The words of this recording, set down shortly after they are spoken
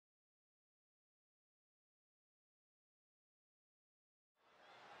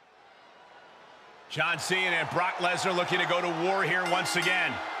John Cena and Brock Lesnar looking to go to war here once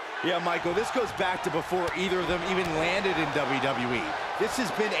again. Yeah, Michael, this goes back to before either of them even landed in WWE. This has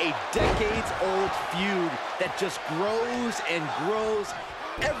been a decades-old feud that just grows and grows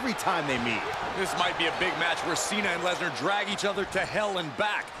every time they meet. This might be a big match where Cena and Lesnar drag each other to hell and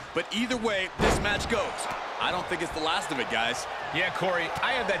back. But either way, this match goes. I don't think it's the last of it, guys. Yeah, Corey,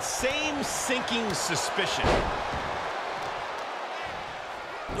 I have that same sinking suspicion.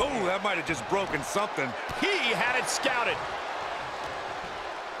 Oh, that might have just broken something. He had it scouted.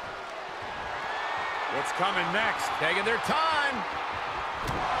 What's coming next? Taking their time.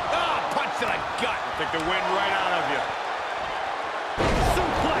 Oh, punch to the gut. Take the wind right out of you.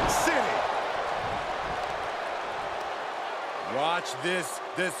 Suplex City. Watch this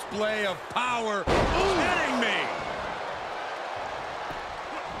display of power. Hitting me.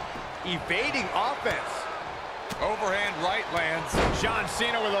 Evading offense. Overhand right lands. John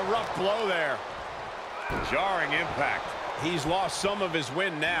Cena with a rough blow there. Jarring impact. He's lost some of his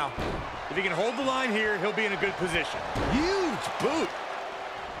wind now. If he can hold the line here, he'll be in a good position. Huge boot.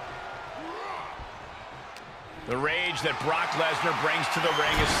 The rage that Brock Lesnar brings to the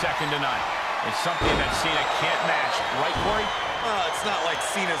ring is second to none. It's something that Cena can't match. Right, Corey? It's not like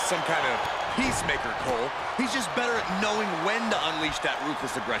Cena's some kind of peacemaker, Cole. He's just better at knowing when to unleash that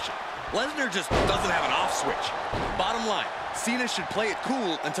ruthless aggression. Lesnar just doesn't have an off switch. Bottom line, Cena should play it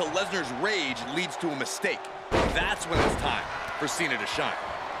cool until Lesnar's rage leads to a mistake. That's when it's time for Cena to shine.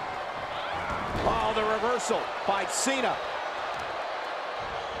 Oh, the reversal by Cena.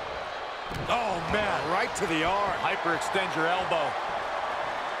 Oh, man, right to the arm. Hyperextend your elbow.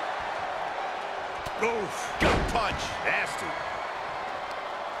 Oof. Gut punch. Nasty.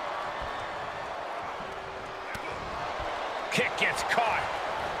 Kick gets caught.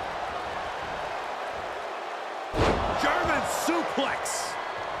 German suplex.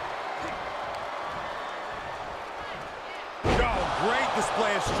 Oh, great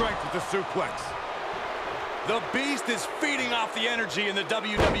display of strength with the suplex. The Beast is feeding off the energy in the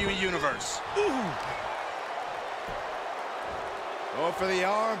WWE Universe. Ooh. Go for the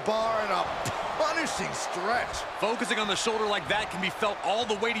arm bar and a punishing stretch. Focusing on the shoulder like that can be felt all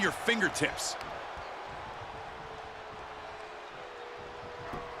the way to your fingertips.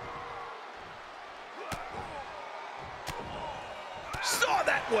 Saw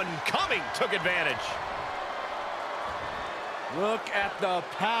that one coming, took advantage. Look at the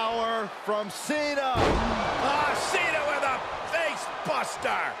power from Cena. Ah, Cena with a face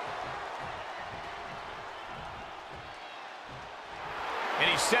buster. And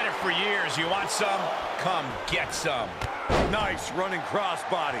he said it for years, you want some? Come get some. Nice running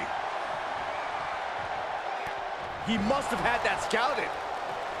crossbody. He must have had that scouted.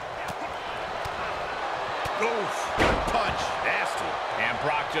 Oof, gut punch. Nasty. And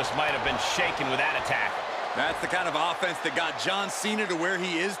Brock just might have been shaken with that attack. That's the kind of offense that got John Cena to where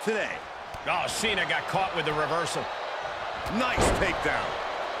he is today. Oh, Cena got caught with the reversal. Nice takedown.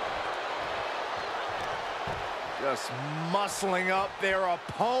 Just muscling up their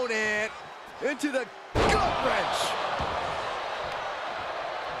opponent into the gut wrench.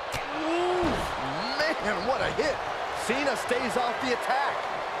 Ooh, man, what a hit. Cena stays off the attack.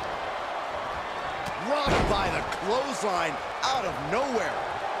 Rocked by the clothesline out of nowhere.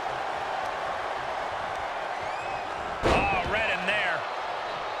 Oh, red in there.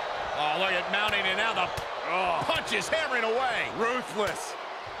 Oh, look at mounting, and now the punch is hammering away. Ruthless.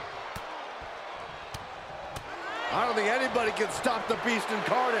 I don't think anybody can stop the Beast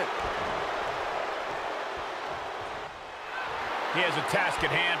incarnate. He has a task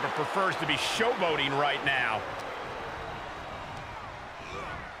at hand, but prefers to be showboating right now.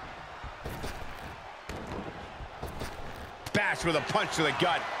 Bashed with a punch to the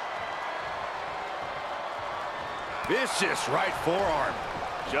gut. Vicious right forearm.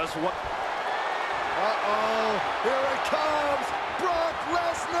 Just what? Uh-oh, here it comes. Brock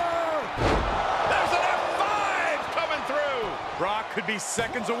Lesnar. There's an F5 coming through. Brock could be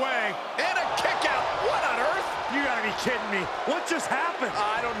seconds away. And a kick out. What on earth? You gotta be kidding me. What just happened?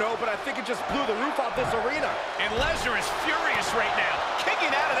 I don't know, but I think it just blew the roof off this arena. And Lesnar is furious right now.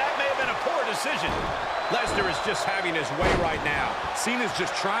 Kicking out of that may have been a poor decision. Lesnar is just having his way right now. Cena's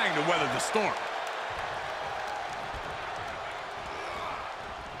just trying to weather the storm.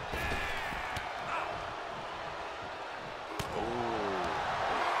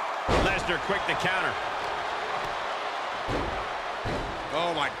 Lesnar quick to counter.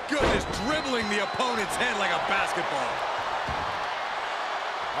 Oh my goodness, dribbling the opponent's head like a basketball.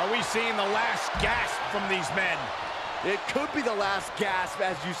 Are we seeing the last gasp from these men? It could be the last gasp,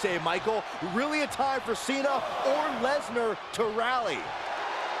 as you say, Michael. Really a time for Cena or Lesnar to rally.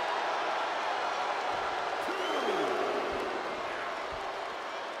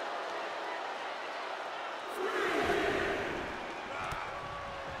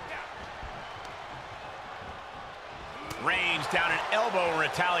 Rains down an elbow in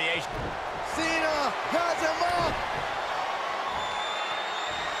retaliation. Cena has him up.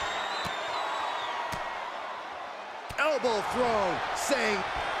 Elbow throw, saying,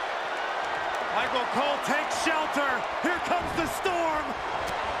 Michael Cole takes shelter. Here comes the storm.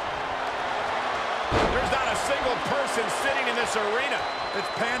 There's not a single person sitting in this arena. It's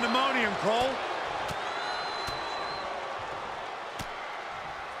pandemonium, Cole.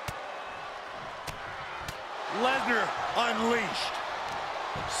 Lesnar unleashed.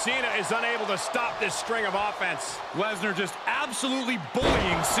 Cena is unable to stop this string of offense. Lesnar just absolutely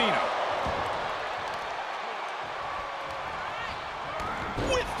bullying Cena.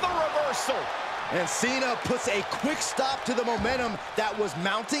 With the reversal. and Cena puts a quick stop to the momentum that was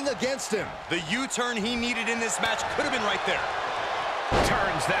mounting against him. The U-turn he needed in this match could have been right there.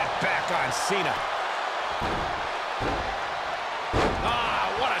 Turns that back on Cena. Ah,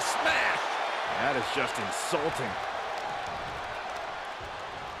 what a smash! That is just insulting.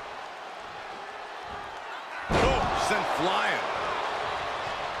 Oh, sent flying.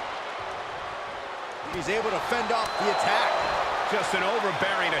 He's able to fend off the attack. Just an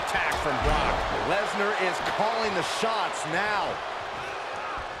overbearing attack from Brock. Lesnar is calling the shots now.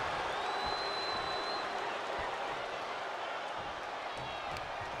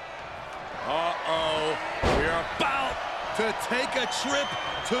 Uh-oh. We're about to take a trip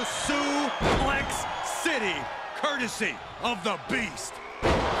to Suplex City, courtesy of the Beast.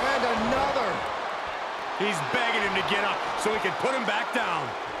 And another. He's begging him to get up so he can put him back down.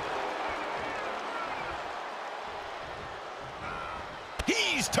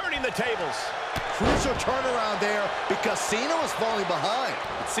 He's turning the tables. Crucial turnaround there because Cena was falling behind.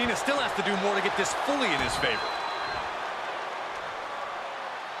 But Cena still has to do more to get this fully in his favor.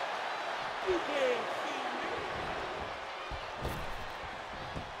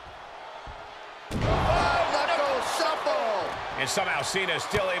 Knuckle shuffle. And somehow Cena is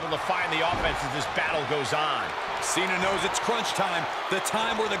still able to find the offense as this battle goes on. Cena knows it's crunch time, the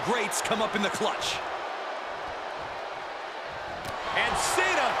time where the greats come up in the clutch. And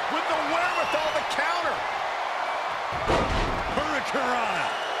Cena with the wherewithal to counter.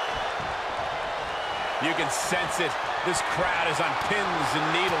 Hurricanrana. You can sense it. This crowd is on pins and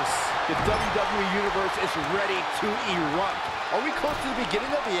needles. The WWE Universe is ready to erupt. Are we close to the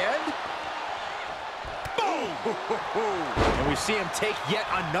beginning of the end? Boom! And we see him take yet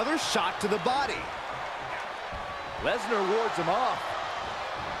another shot to the body. Lesnar wards him off.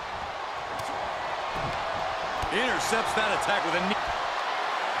 Intercepts that attack with a knee.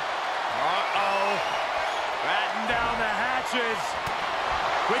 Uh-oh. Batten down the hatches.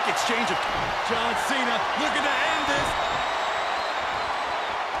 Quick exchange of John Cena looking to end this.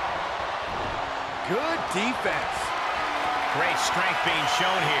 Good defense. Great strength being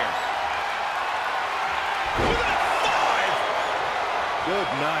shown here. with a 5. Good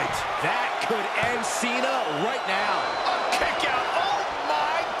night. That could end Cena right now. A kick out. Oh,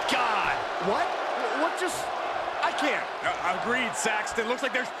 my God. What? What just... I can't. Agreed, Saxton. Looks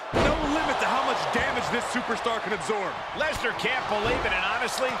like there's no limit to how much damage this superstar can absorb. Lesnar can't believe it, and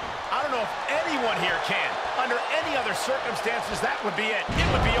honestly, I don't know if anyone here can. Under any other circumstances, that would be it. It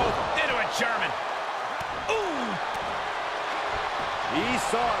would be over. Into a German. Ooh! He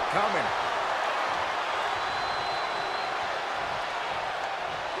saw it coming.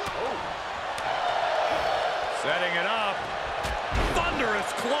 Setting it up. Thunderous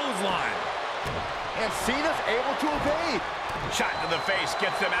clothesline. And Cena's able to evade. Shot to the face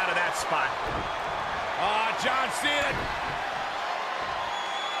gets him out of that spot. John Cena.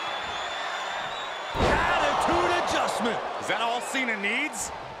 Attitude adjustment. Is that all Cena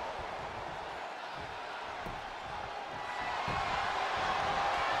needs?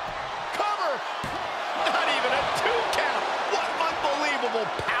 Cover! Not even a 2 count. What unbelievable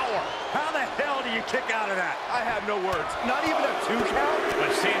power. How the hell do you kick out of that? I have no words. Not even a 2 count? But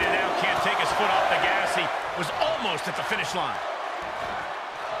Cena now can't take his foot off the gas. He was almost at the finish line.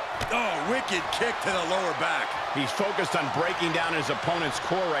 Oh, wicked kick to the lower back. He's focused on breaking down his opponent's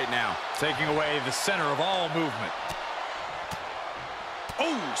core right now. Taking away the center of all movement.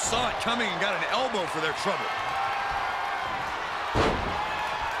 Oh, saw it coming and got an elbow for their trouble.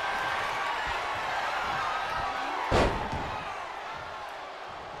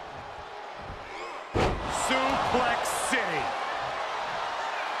 Suplex City.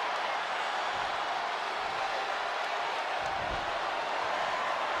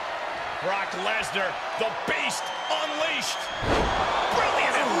 Brock Lesnar, the Beast, unleashed.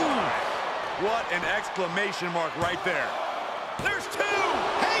 Brilliant. What an exclamation mark right there. There's 2.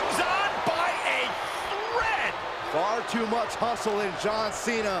 Hangs on by a thread. Far too much hustle in John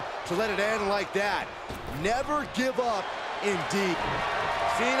Cena to let it end like that. Never give up, indeed.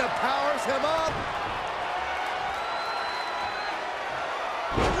 Cena powers him up.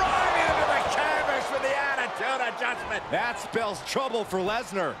 Right into the canvas with the attitude adjustment. That spells trouble for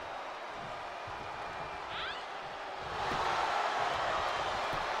Lesnar.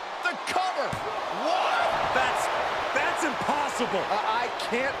 The cover. What? That's impossible. I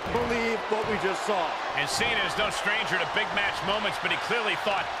can't believe what we just saw. And Cena is no stranger to big match moments, but he clearly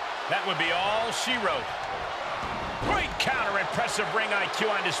thought that would be all she wrote. Great counter, impressive ring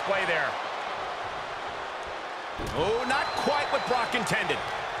IQ on display there. Oh, not quite what Brock intended.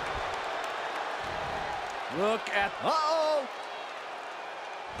 Look at... Uh-oh!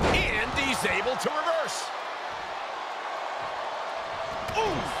 And he's able to reverse.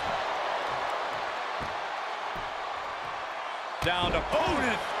 Ooh! Down to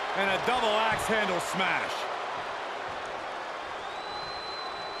opponent and a double axe handle smash.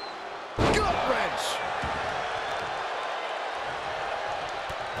 Gut wrench!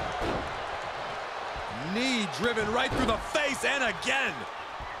 Knee driven right through the face and again.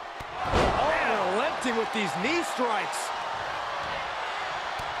 Oh, relenting with these knee strikes.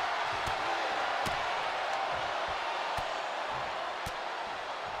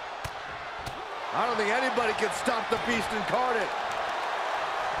 I don't think anybody can stop the beast incarnate.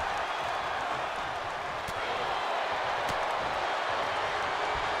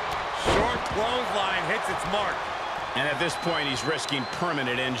 Short clothesline hits its mark. And at this point, he's risking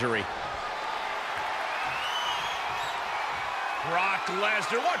permanent injury. Brock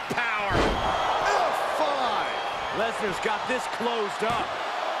Lesnar, what power! F5! Lesnar's got this closed up.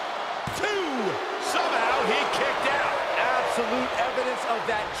 2! Somehow he kicked out. Absolute evidence of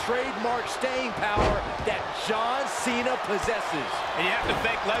that trademark staying power that John Cena possesses. And you have to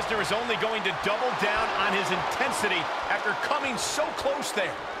think Lesnar is only going to double down on his intensity after coming so close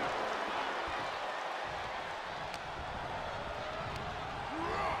there.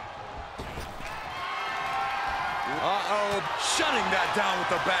 Uh-oh, shutting that down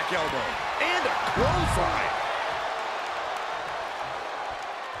with the back elbow. And a clothesline.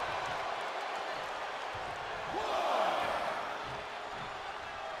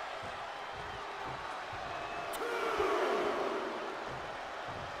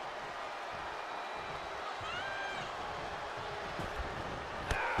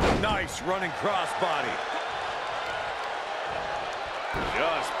 Nice running crossbody.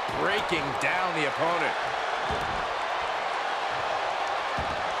 Just breaking down the opponent.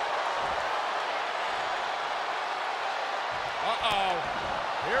 Uh-oh.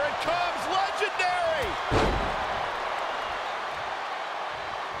 Here it comes, legendary!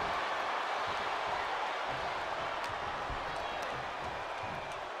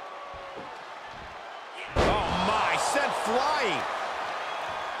 Oh my, sent flying!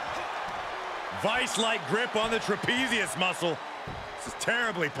 Vice-like grip on the trapezius muscle. This is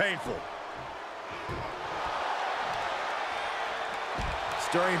terribly painful.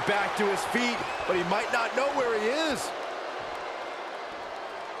 Stirring back to his feet, but he might not know where he is.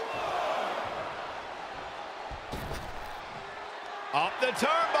 Up the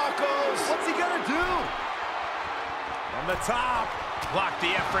turnbuckles! What's he gonna do? From the top. Blocked the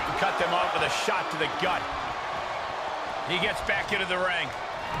effort and cut them off with a shot to the gut. He gets back into the ring.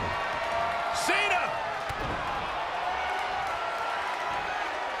 Cena!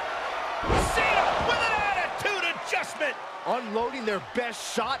 Cena with an attitude adjustment! Unloading their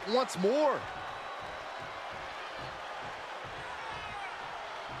best shot once more.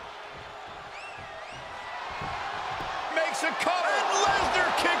 Makes a cover. And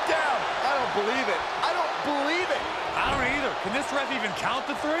Lesnar kicked out. I don't believe it. I don't believe it. I don't either. Can this ref even count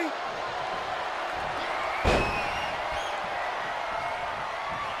the 3?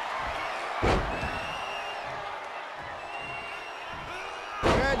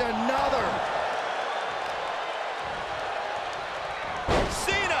 And another.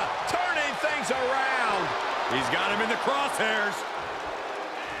 Cena turning things around. He's got him in the crosshairs.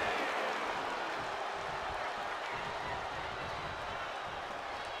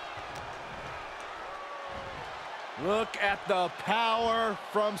 Look at the power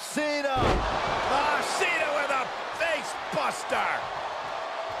from Cena. Cena with a face buster.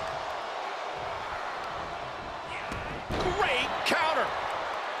 Great counter.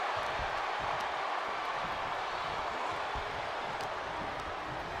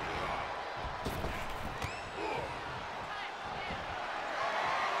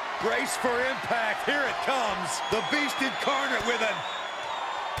 Brace for impact. Here it comes. The Beast Incarnate with an...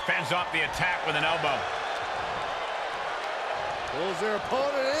 Fends off the attack with an elbow. Pulls their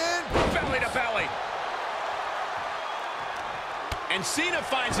opponent in. Belly to belly. And Cena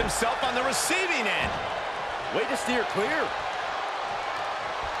finds himself on the receiving end. Way to steer clear.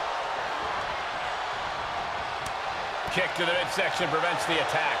 Kick to the midsection prevents the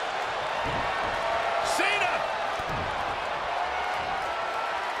attack. Cena!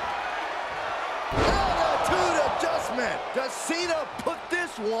 Attitude adjustment. Does Cena put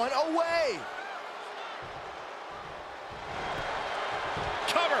this one away?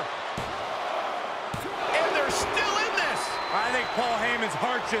 Cover. And they're still in this. I think Paul Heyman's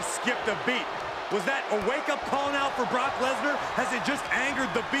heart just skipped a beat. Was that a wake-up call now for Brock Lesnar? Has it just angered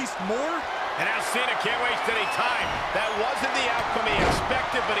the Beast more? And now Cena can't waste any time. That wasn't the outcome he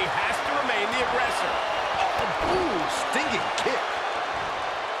expected, but he has to remain the aggressor. Ooh, stinging kick.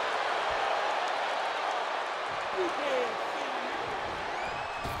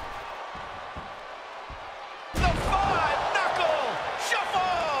 The 5-knuckle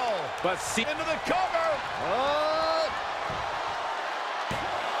shuffle. But Cena Into the cover.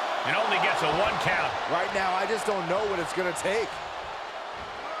 And only gets a 1 count. Right now, I just don't know what it's going to take.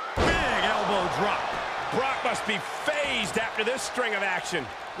 Big elbow drop. Brock must be phased after this string of action.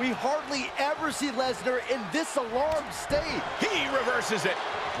 We hardly ever see Lesnar in this alarmed state. He reverses it.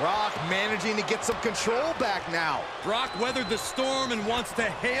 Brock managing to get some control back now. Brock weathered the storm and wants to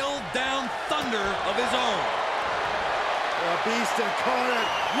hail down thunder of his own. The Beast incarnate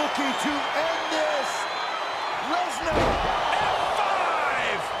looking to end this. Lesnar.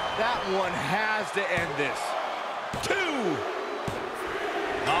 That one has to end this. 2.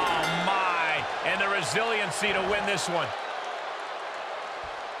 Oh, my. And the resiliency to win this one.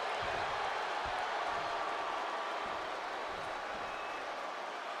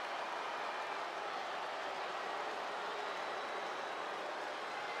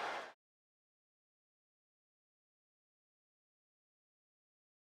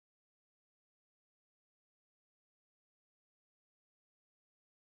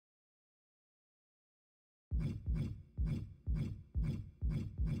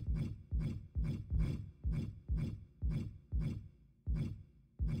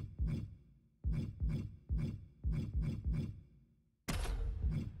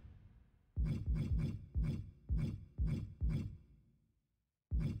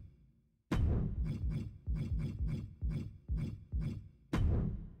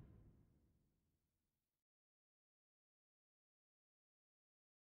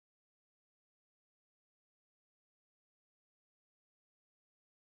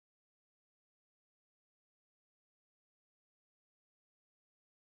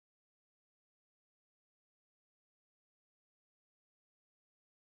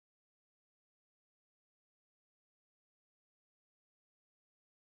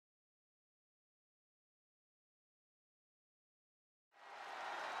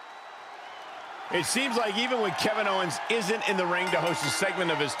 It seems like even when Kevin Owens isn't in the ring to host a segment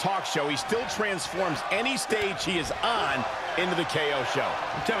of his talk show, he still transforms any stage he is on into the KO show.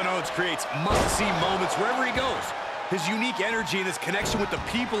 Kevin Owens creates must-see moments wherever he goes. His unique energy and his connection with the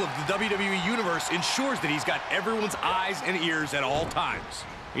people of the WWE Universe ensures that he's got everyone's eyes and ears at all times.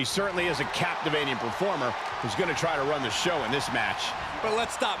 He certainly is a captivating performer who's going to try to run the show in this match. But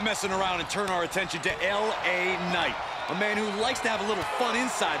let's stop messing around and turn our attention to L.A. Knight, a man who likes to have a little fun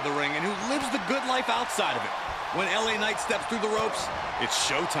inside the ring and who lives the good life outside of it. When L.A. Knight steps through the ropes, it's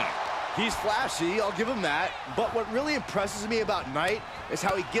showtime. He's flashy, I'll give him that. But what really impresses me about Knight is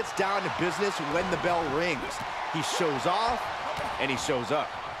how he gets down to business when the bell rings. He shows off, and he shows up.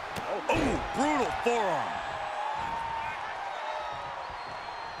 Oh, brutal forearm.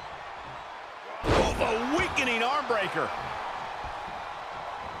 Oh, the weakening arm breaker.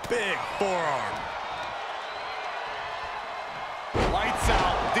 Big forearm. Lights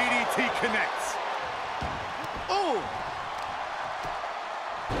out, DDT connects. Oh!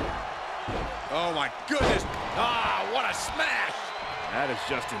 Oh my goodness. Ah, what a smash. That is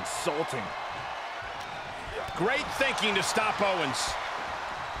just insulting. Great thinking to stop Owens.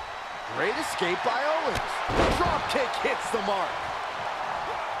 Great escape by Owens. Drop kick hits the mark.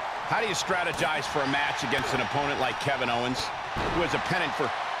 How do you strategize for a match against an opponent like Kevin Owens, who is a pennant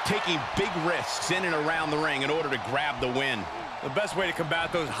for taking big risks in and around the ring in order to grab the win? The best way to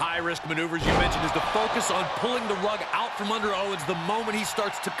combat those high-risk maneuvers you mentioned is to focus on pulling the rug out from under Owens the moment he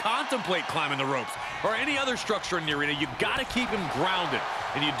starts to contemplate climbing the ropes or any other structure in the arena. You got to keep him grounded,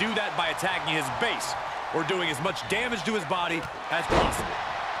 and you do that by attacking his base or doing as much damage to his body as possible.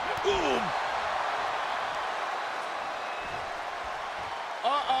 Boom!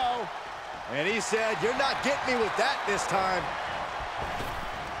 Uh-oh. And he said, "You're not getting me with that this time."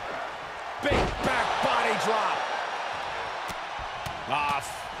 Big back body drop.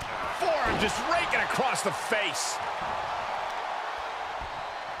 Forearm just raking across the face.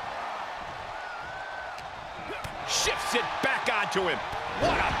 Shifts it back onto him.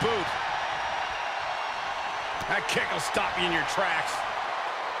 What a boot. That kick will stop you in your tracks.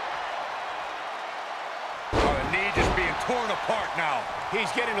 Oh, the knee just being torn apart now.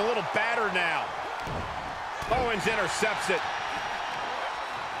 He's getting a little battered now. Owens intercepts it.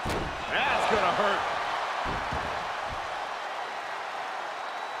 That's gonna hurt.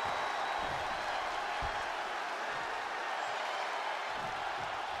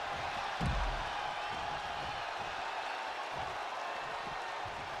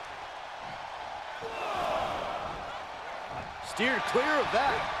 Steered clear of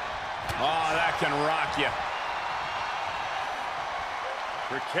that. Oh, that can rock you.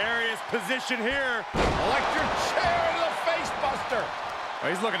 Precarious position here. Electric chair to the face buster. Oh,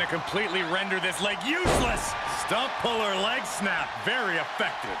 he's looking to completely render this leg useless. Stump puller leg snap. Very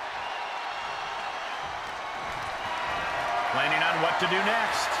effective. Planning on what to do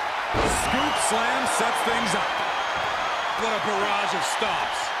next. Scoop slam sets things up. What a barrage of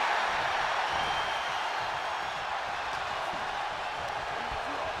stops.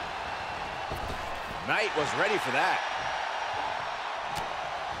 Knight was ready for that.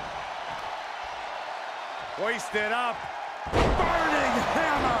 Hoisted up. Burning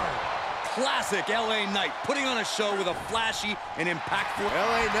hammer. Classic LA Knight, putting on a show with a flashy and impactful.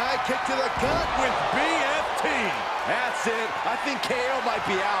 LA Knight kick to the gut With BFT. That's it. I think KO might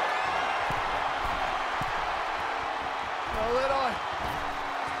be out. A little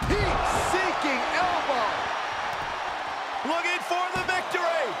heat-seeking elbow. Looking for the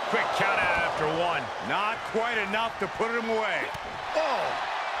victory. Quick count out after one. Not quite enough to put him away. Oh.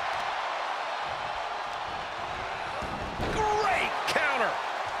 Great counter.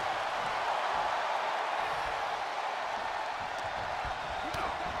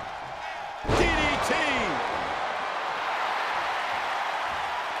 DDT.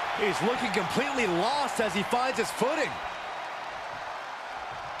 He's looking completely lost as he finds his footing.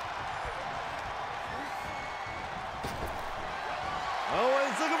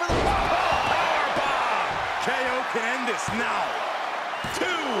 Owens looking for the Power bomb. KO can end this now. Two.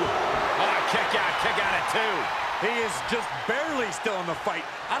 Oh, kick out at two. He is just barely still in the fight.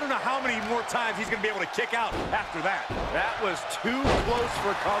 I don't know how many more times he's going to be able to kick out after that. That was too close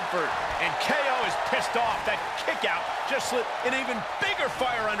for comfort. And KO is pissed off. That kick out just lit an even bigger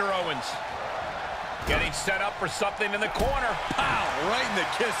fire under Owens. Getting set up for something in the corner. Pow! Right in the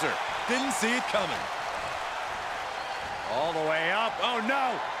kisser. Didn't see it coming. All the way up. Oh,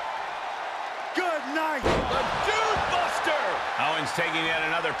 no. Good night. The Dude Buster. Owens taking yet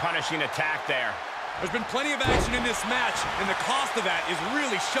another punishing attack there. There's been plenty of action in this match, and the cost of that is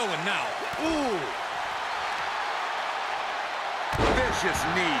really showing now. Ooh. Vicious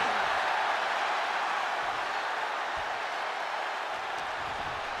knee.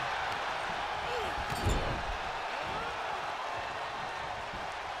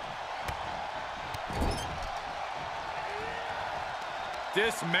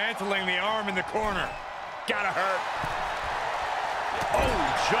 Dismantling the arm in the corner. Gotta hurt. Oh,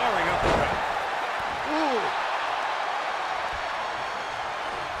 jarring uppercut. Ooh.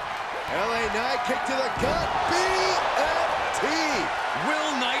 LA Knight kick to the gut. BFT.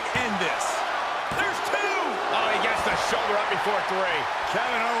 Will Knight end this? There's two. Oh, he gets the shoulder up before three.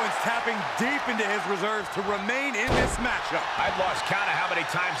 Kevin Owens tapping deep into his reserves to remain in this matchup. I've lost count of how many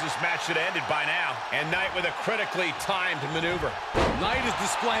times this match should have ended by now. And Knight with a critically timed maneuver. Knight is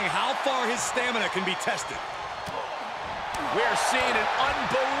displaying how far his stamina can be tested. We're seeing an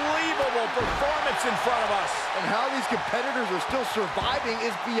unbelievable performance in front of us. And how these competitors are still surviving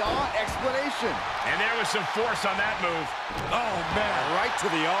is beyond explanation. And there was some force on that move. Oh, man, right to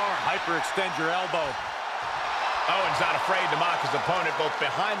the arm. Hyperextend your elbow. Owens not afraid to mock his opponent both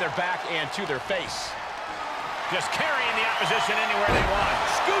behind their back and to their face. Just carrying the opposition anywhere they want.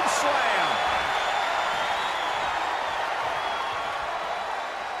 Scoop slam.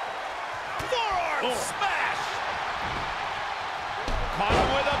 Forearm smash. Caught him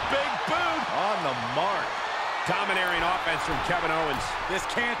with a big boot. On the mark. Domineering offense from Kevin Owens. This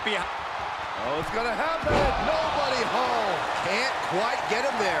can't be... Oh, it's gonna happen. Nobody home. Can't quite get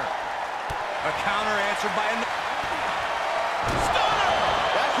him there. A counter answered by a... Stunner.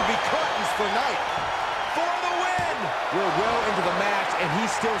 That could be curtains for Knight. For the win. We're well into the match, and he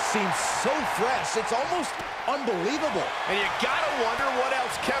still seems so fresh. It's almost unbelievable. And you gotta wonder what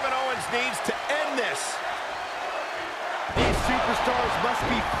else Kevin Owens needs to end this. These superstars must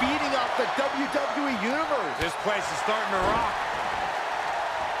be feeding off the WWE Universe. This place is starting to rock.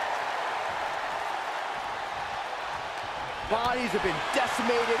 Bodies have been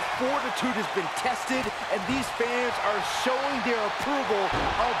decimated, fortitude has been tested, and these fans are showing their approval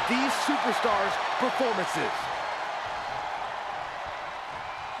of these superstars' performances.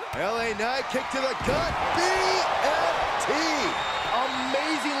 LA Knight, kick to the gut. BFT.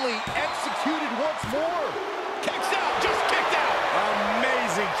 Amazingly executed once more. Kicks out, just kicked out.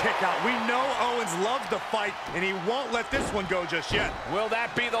 Amazing kick out. We know Owens loves to fight, and he won't let this one go just yet. Will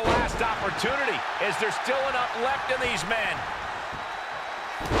that be the last opportunity? Is there still enough left in these men?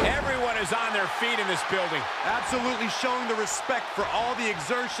 Everyone is on their feet in this building. Absolutely showing the respect for all the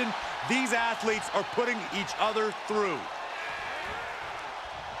exertion these athletes are putting each other through.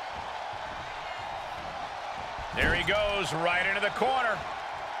 There he goes, right into the corner.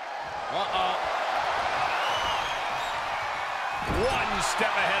 Uh-oh. One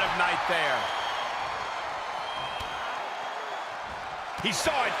step ahead of Knight there. He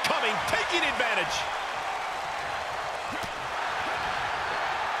saw it coming, taking advantage.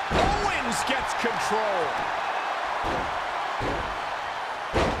 Owens gets control.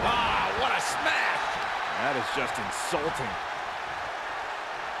 Ah, what a smash. That is just insulting.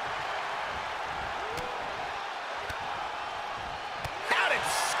 Out and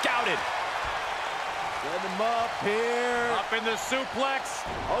scouted. Set him up here. Up in the suplex.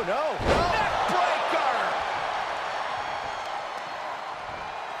 Oh, no. Neckbreaker.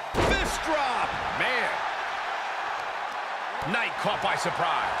 Fist drop. Man. Knight caught by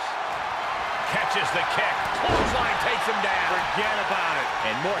surprise. Catches the kick. Clothesline takes him down. Forget about it.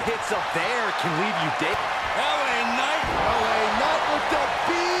 And more hits up there can leave you dead. LA Knight. LA Knight with the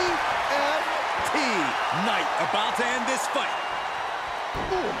BFT. Knight about to end this fight.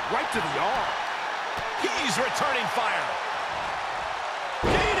 Ooh, right to the arm. He's returning fire.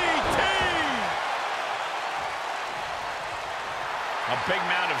 DDT! A big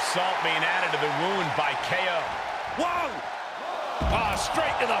amount of salt being added to the wound by KO. Whoa! Ah,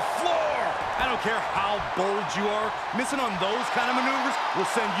 straight to the floor. I don't care how bold you are, missing on those kind of maneuvers will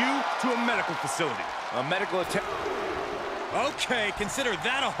send you to a medical facility. A medical attempt. Okay, consider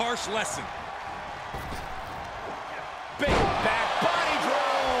that a harsh lesson. Big back body drop.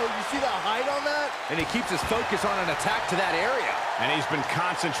 You see the height on that? And he keeps his focus on an attack to that area. And he's been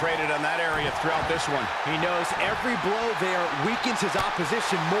concentrated on that area throughout this one. He knows every blow there weakens his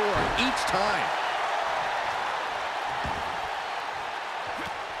opposition more each time.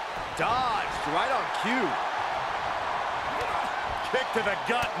 Dodged right on cue. Kick to the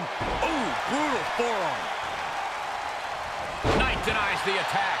gut. And, ooh, brutal forearm. Knight denies the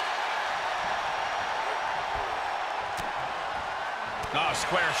attack. Oh,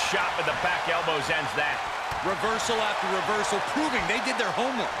 square shot with the back elbows ends that. Reversal after reversal, proving they did their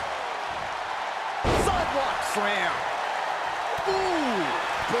homework. Sidewalk slam. Ooh.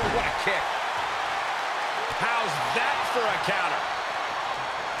 Boy, what a kick. How's that for a counter?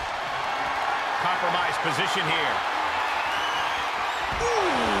 Compromised position here.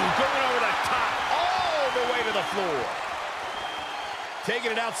 Ooh, going over the top, all the way to the floor.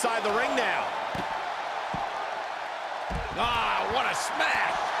 Taking it outside the ring now. Ah, what a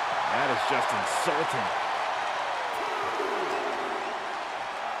smash. That is just insulting.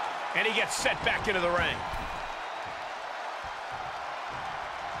 And he gets set back into the ring.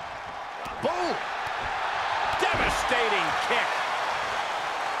 Boom! Devastating kick.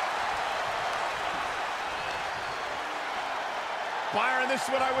 Byron, this is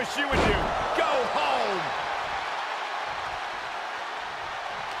what I wish you would do. Go home.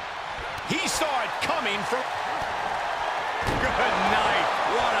 He saw it coming from... Good night.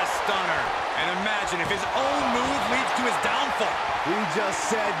 What a stunner. And imagine if his own move leads to his downfall. He just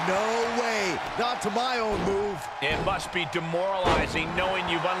said, no way, not to my own move. It must be demoralizing knowing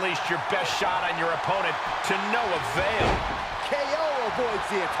you've unleashed your best shot on your opponent to no avail. KO avoids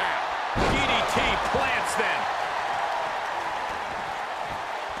the attack. DDT plants then.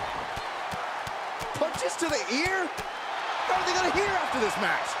 Punches to the ear? What are they going to hear after this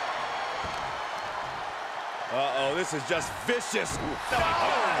match? Uh-oh, this is just vicious.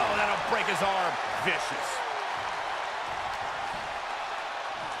 Oh, that'll break his arm. Vicious.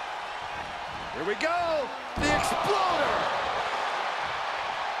 Here we go. The Exploder.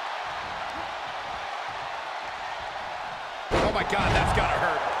 Oh, my God, that's got to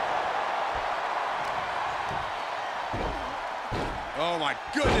hurt. Oh my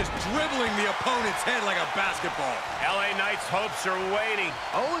goodness, dribbling the opponent's head like a basketball. LA Knight's hopes are waiting.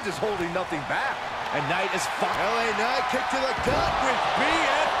 Owens is holding nothing back. And Knight is fine. LA Knight kick to the gut with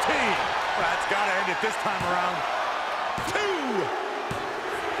BFT. That's got to end it this time around.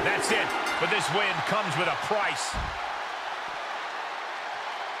 2. That's it. But this win comes with a price.